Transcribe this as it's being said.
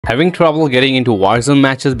Having trouble getting into Warzone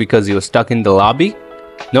matches because you're stuck in the lobby?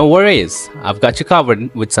 No worries, I've got you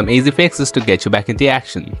covered with some easy fixes to get you back into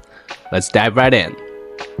action. Let's dive right in.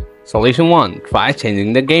 Solution 1. Try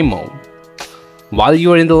changing the game mode. While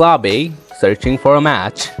you are in the lobby, searching for a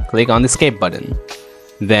match, click on the escape button.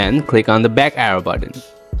 Then click on the back arrow button.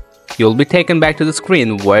 You'll be taken back to the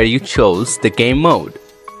screen where you chose the game mode.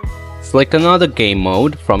 Select another game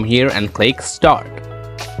mode from here and click Start.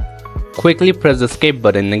 Quickly press the escape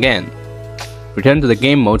button again. Return to the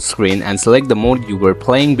game mode screen and select the mode you were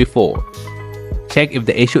playing before. Check if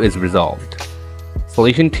the issue is resolved.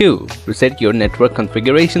 Solution 2. Reset your network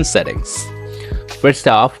configuration settings. First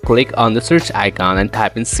off, click on the search icon and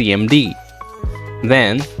type in CMD.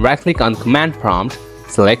 Then, right-click on command prompt,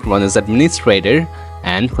 select Run as Administrator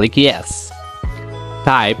and click Yes.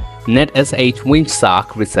 Type netsh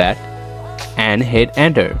winsock reset and hit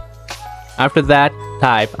Enter. After that,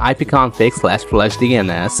 type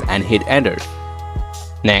ipconfig/flushdns and hit Enter.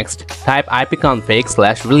 Next, type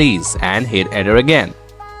ipconfig/release and hit Enter again.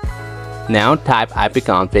 Now type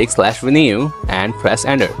ipconfig/renew and press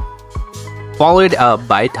Enter. Follow it up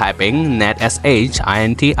by typing netsh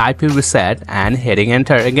int ip reset and hitting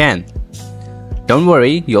Enter again. Don't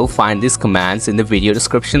worry, you'll find these commands in the video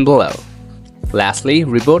description below. Lastly,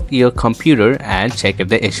 reboot your computer and check if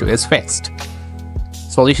the issue is fixed.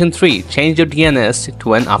 Solution 3. Change your DNS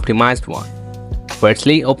to an optimized one.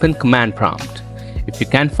 Firstly, open command prompt. If you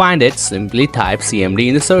can't find it, simply type CMD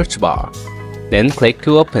in the search bar. Then click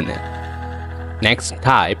to open it. Next,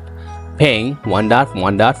 type ping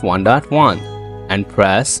 1.1.1.1 and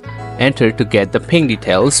press Enter to get the ping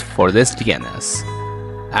details for this DNS.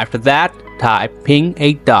 After that, type ping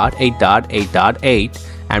 8.8.8.8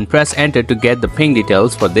 and press Enter to get the ping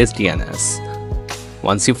details for this DNS.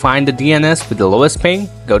 Once you find the DNS with the lowest ping,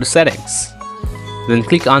 go to Settings. Then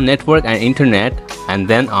click on Network and Internet and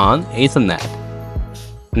then on Ethernet.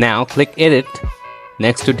 Now click Edit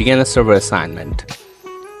next to DNS Server Assignment.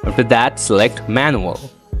 After that, select Manual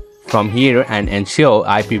from here and ensure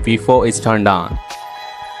IPv4 is turned on.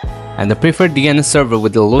 And the preferred DNS server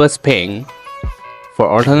with the lowest ping. For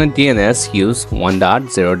alternate DNS, use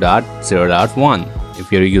 1.0.0.1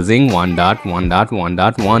 if you're using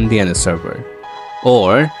 1.1.1.1 DNS server,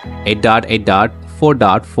 or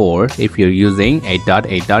 8.8.4.4 if you're using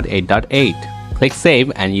 8.8.8.8. Click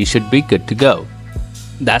Save and you should be good to go.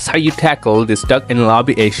 That's how you tackle the stuck in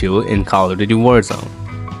lobby issue in Call of Duty Warzone.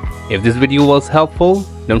 If this video was helpful,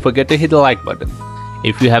 don't forget to hit the like button.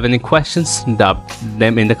 If you have any questions, drop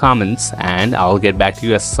them in the comments and I'll get back to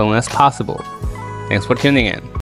you as soon as possible. Thanks for tuning in.